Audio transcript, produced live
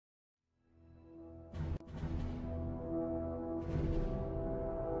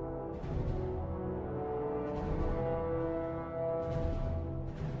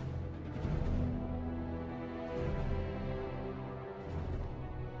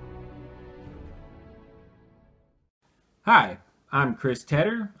Hi, I'm Chris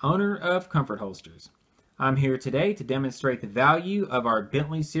Tedder, owner of Comfort Holsters. I'm here today to demonstrate the value of our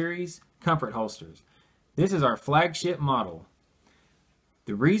Bentley Series Comfort Holsters. This is our flagship model.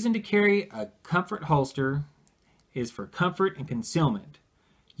 The reason to carry a comfort holster is for comfort and concealment.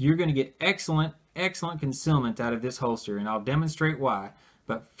 You're going to get excellent concealment out of this holster, and I'll demonstrate why.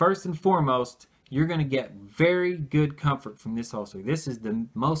 But first and foremost, you're going to get very good comfort from this holster. This is the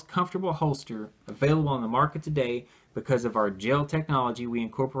most comfortable holster available on the market today because of our gel technology we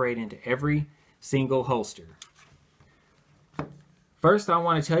incorporate into every single holster. First, I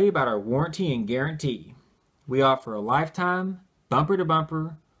want to tell you about our warranty and guarantee. We offer a lifetime,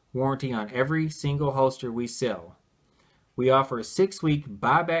 bumper-to-bumper warranty on every single holster we sell. We offer a 6-week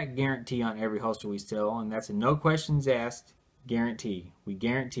buyback guarantee on every holster we sell, and that's a no questions asked guarantee. We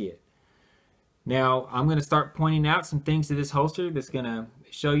guarantee it. Now, I'm going to start pointing out some things to this holster that's going to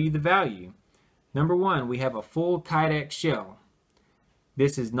show you the value. Number one, we have a full Kydex shell.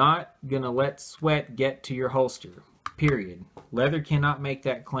 This is not going to let sweat get to your holster, period. Leather cannot make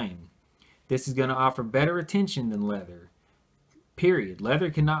that claim. This is going to offer better retention than leather, period. Leather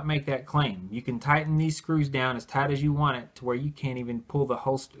cannot make that claim. You can tighten these screws down as tight as you want it to where you can't even pull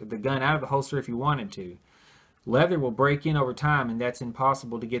the gun out of the holster if you wanted to. Leather will break in over time, and that's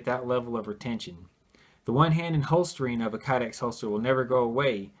impossible to get that level of retention. The one-handed holstering of a Kydex holster will never go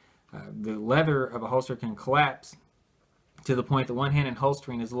away. The leather of a holster can collapse to the point that one-handed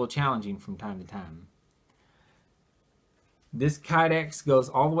holstering is a little challenging from time to time. This Kydex goes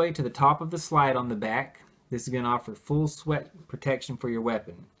all the way to the top of the slide on the back. This is going to offer full sweat protection for your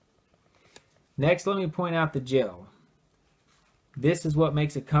weapon. Next, let me point out the gel. This is what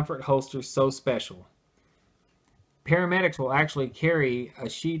makes a comfort holster so special. Paramedics will actually carry a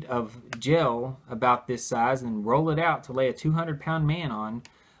sheet of gel about this size and roll it out to lay a 200-pound man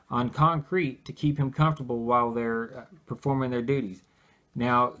on concrete to keep him comfortable while they're performing their duties.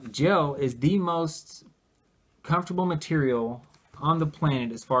 Now, gel is the most comfortable material on the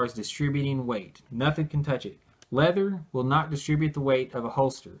planet as far as distributing weight. Nothing can touch it. Leather will not distribute the weight of a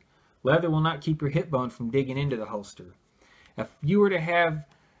holster. Leather will not keep your hip bone from digging into the holster. If you were to have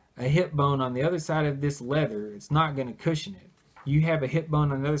a hip bone on the other side of this leather, it's not going to cushion it. You have a hip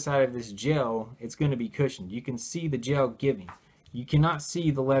bone on the other side of this gel, it's going to be cushioned. You can see the gel giving. You cannot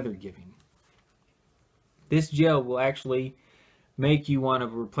see the leather giving. This gel will actually make you want to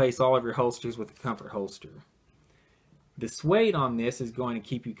replace all of your holsters with a comfort holster. The suede on this is going to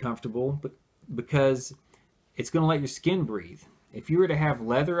keep you comfortable because it's going to let your skin breathe. If you were to have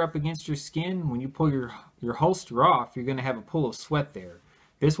leather up against your skin, when you pull your holster off, you're going to have a pool of sweat there.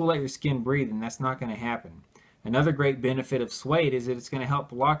 This will let your skin breathe, and that's not going to happen. Another great benefit of suede is that it's going to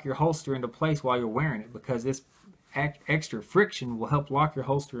help lock your holster into place while you're wearing it, because this extra friction will help lock your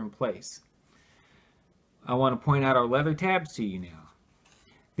holster in place. I want to point out our leather tabs to you now.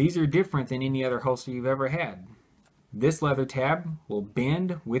 These are different than any other holster you've ever had. This leather tab will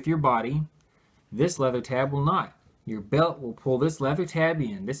bend with your body. This leather tab will not. Your belt will pull this leather tab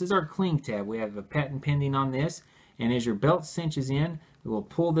in. This is our cling tab. We have a patent pending on this, and as your belt cinches in, it will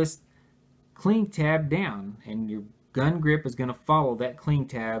pull this cling tab down, and your gun grip is going to follow that cling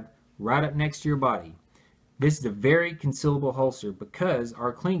tab right up next to your body. This is a very concealable holster because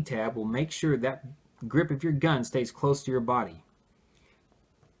our cling tab will make sure that grip of your gun stays close to your body.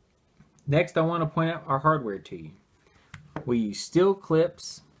 Next, I want to point out our hardware to you. We use steel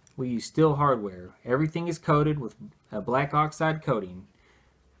clips, we use steel hardware. Everything is coated with a black oxide coating.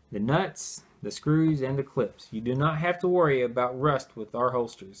 The nuts, the screws, and the clips. You do not have to worry about rust with our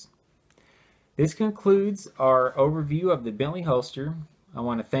holsters. This concludes our overview of the Bentley holster. I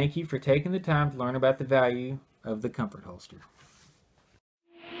want to thank you for taking the time to learn about the value of the comfort holster.